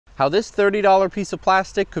How this $30 piece of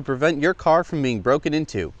plastic could prevent your car from being broken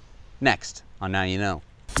into. Next on Now You Know.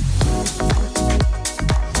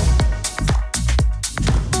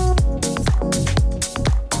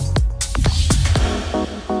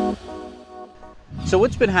 So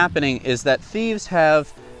what's been happening is that thieves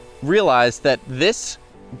have realized that this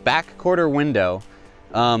back quarter window,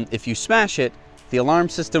 if you smash it, the alarm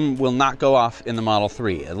system will not go off in the Model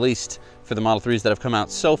 3, at least for the Model 3s that have come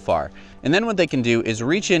out so far. And then what they can do is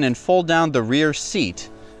reach in and fold down the rear seat.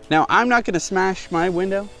 Now, I'm not gonna smash my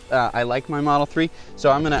window. I like my Model 3,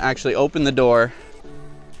 so I'm gonna actually open the door.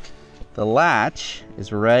 The latch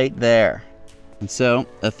is right there. And so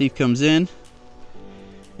a thief comes in,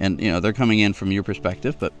 and you know, they're coming in from your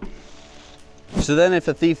perspective, but. So then if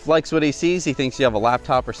a thief likes what he sees, he thinks you have a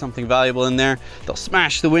laptop or something valuable in there, they'll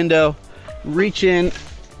smash the window, reach in,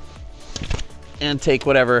 and take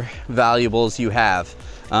whatever valuables you have,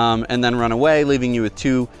 and then run away, leaving you with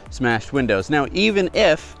 2 smashed windows. Now, even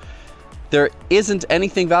if there isn't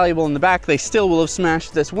anything valuable in the back, they still will have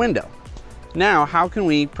smashed this window. Now, how can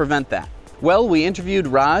we prevent that? Well, we interviewed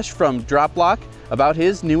Raj from DropLock about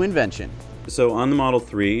his new invention. So on the Model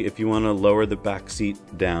 3, if you want to lower the back seat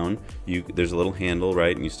down, there's a little handle,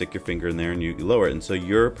 right? And you stick your finger in there and you lower it. And so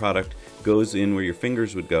your product goes in where your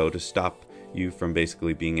fingers would go to stop you from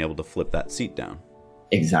basically being able to flip that seat down.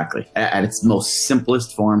 Exactly. At its most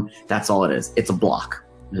simplest form, that's all it is. It's a block.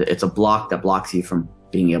 It's a block that blocks you from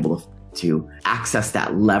being able to access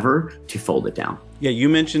that lever to fold it down. Yeah, you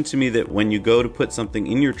mentioned to me that when you go to put something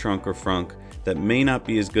in your trunk or frunk, that may not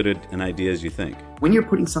be as good an idea as you think. When you're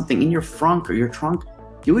putting something in your frunk or your trunk,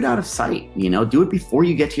 do it out of sight, you know, do it before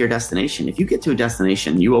you get to your destination. If you get to a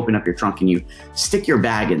destination, you open up your trunk and you stick your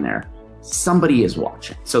bag in there, somebody is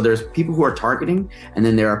watching. So there's people who are targeting, and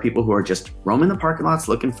then there are people who are just roaming the parking lots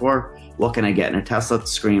looking for, what can I get? And a Tesla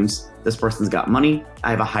screams, this person's got money,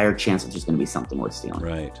 I have a higher chance that there's gonna be something worth stealing.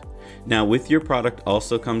 Right. Now with your product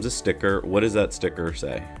also comes a sticker. What does that sticker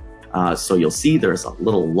say? So you'll see there's a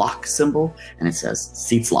little lock symbol and it says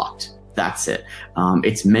seats locked. That's it.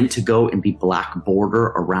 It's meant to go and be black border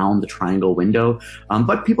around the triangle window,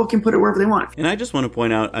 but people can put it wherever they want. And I just want to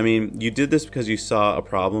point out, I mean, you did this because you saw a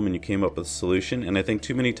problem and you came up with a solution. And I think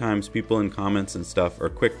too many times people in comments and stuff are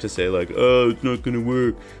quick to say like, oh, it's not going to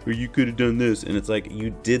work, or you could have done this. And it's like,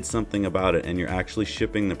 you did something about it and you're actually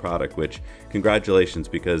shipping the product, which congratulations,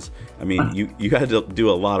 because I mean, you had to do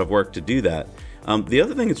a lot of work to do that. The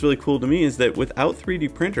other thing that's really cool to me is that without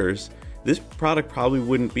 3D printers, this product probably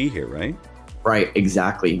wouldn't be here, right? Right,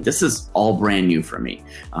 exactly. This is all brand new for me,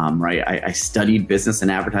 right? I studied business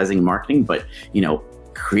and advertising and marketing, but you know,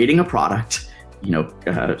 creating a product, you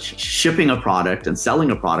know, shipping a product and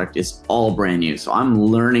selling a product is all brand new. So I'm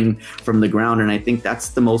learning from the ground, and I think that's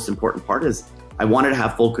the most important part. Is I wanted to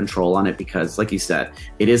have full control on it because, like you said,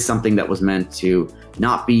 it is something that was meant to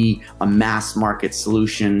not be a mass market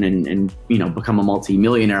solution and you know, become a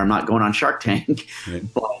multi-millionaire. I'm not going on Shark Tank,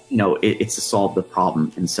 right. But you know, it's to solve the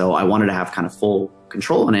problem. And so I wanted to have kind of full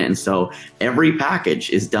control on it. And so every package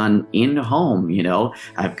is done in home. You know,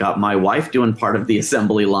 I've got my wife doing part of the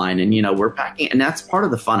assembly line, and you know, we're packing, and that's part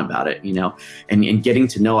of the fun about it, you know, and getting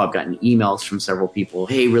to know. I've gotten emails from several people,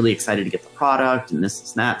 hey, really excited to get the product and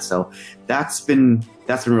this and that. So that's been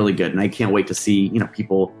really good, and I can't wait to see, you know,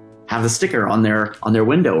 people have the sticker on their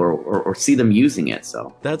window or see them using it.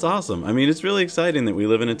 So that's awesome. I mean, it's really exciting that we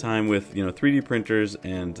live in a time with, you know, 3D printers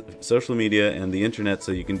and social media and the internet,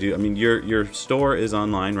 so you can do, I mean, your store is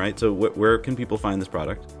online, right? So where can people find this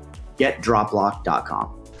product? GetDropLock.com.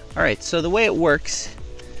 All right, so the way it works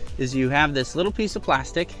is you have this little piece of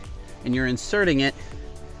plastic and you're inserting it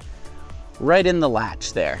right in the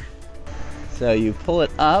latch there. So you pull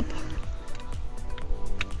it up,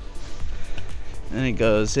 and it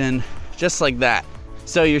goes in just like that.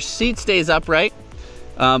 So your seat stays upright,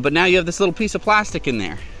 but now you have this little piece of plastic in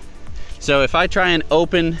there. So if I try and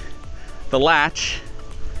open the latch,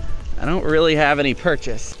 I don't really have any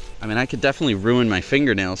purchase. I mean, I could definitely ruin my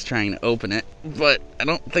fingernails trying to open it, but I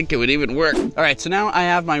don't think it would even work. All right, so now I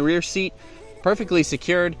have my rear seat perfectly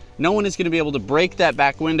secured. No one is gonna be able to break that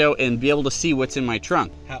back window and be able to see what's in my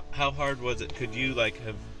trunk. How hard was it? Could you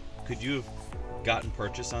have gotten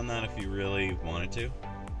purchase on that if you really wanted to?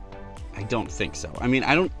 I don't think so. I mean,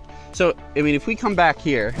 if we come back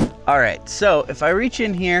here, all right, so if I reach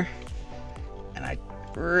in here and I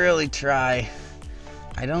really try,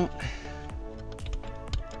 and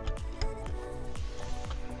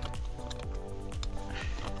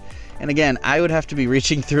again, I would have to be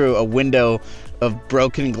reaching through a window of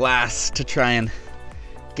broken glass to try and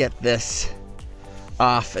get this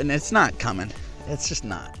off, and it's not coming. It's just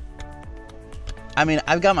not. I mean,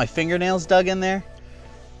 I've got my fingernails dug in there,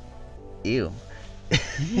 Ew.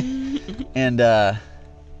 And I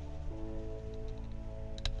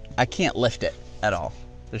can't lift it at all.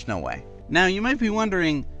 There's no way. Now you might be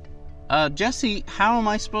wondering, Jesse, how am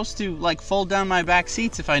I supposed to like fold down my back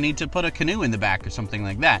seats if I need to put a canoe in the back or something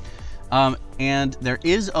like that? And there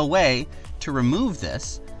is a way to remove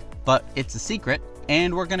this, but it's a secret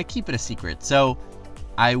and we're gonna keep it a secret. So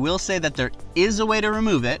I will say that there is a way to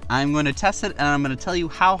remove it. I'm going to test it and I'm going to tell you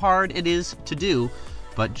how hard it is to do.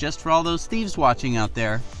 But just for all those thieves watching out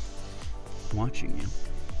there, I'm watching you.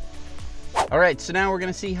 All right, so now we're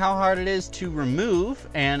going to see how hard it is to remove,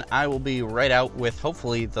 and I will be right out with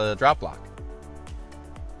hopefully the drop lock.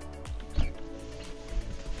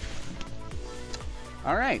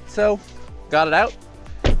 All right, so got it out.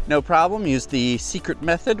 No problem. Use the secret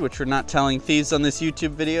method, which we're not telling thieves on this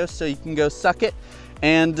YouTube video, so you can go suck it.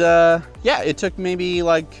 And yeah, it took maybe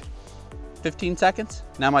like 15 seconds.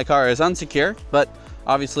 Now my car is unsecure, but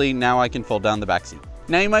obviously now I can fold down the back seat.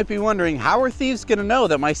 Now you might be wondering, how are thieves gonna know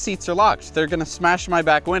that my seats are locked? They're gonna smash my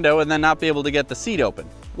back window and then not be able to get the seat open.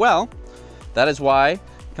 Well, that is why it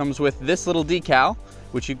comes with this little decal,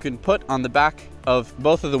 which you can put on the back of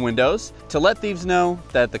both of the windows to let thieves know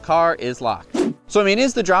that the car is locked. So I mean,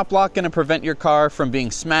 is the drop lock gonna prevent your car from being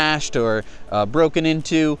smashed or broken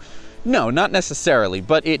into? No, not necessarily,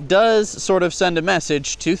 but it does sort of send a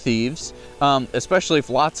message to thieves, especially if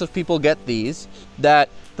lots of people get these, that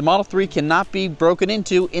the Model 3 cannot be broken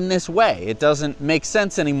into in this way. It doesn't make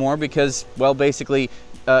sense anymore because, well, basically,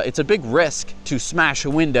 it's a big risk to smash a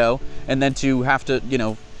window and then to have to, you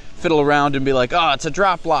know, fiddle around and be like, oh, it's a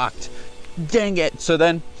drop locked, dang it. So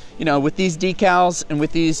then, you know, with these decals and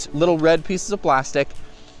with these little red pieces of plastic,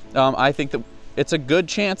 I think that it's a good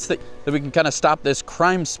chance that we can kind of stop this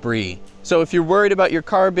crime spree. So if you're worried about your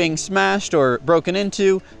car being smashed or broken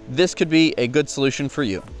into, this could be a good solution for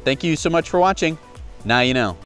you. Thank you so much for watching. Now you know.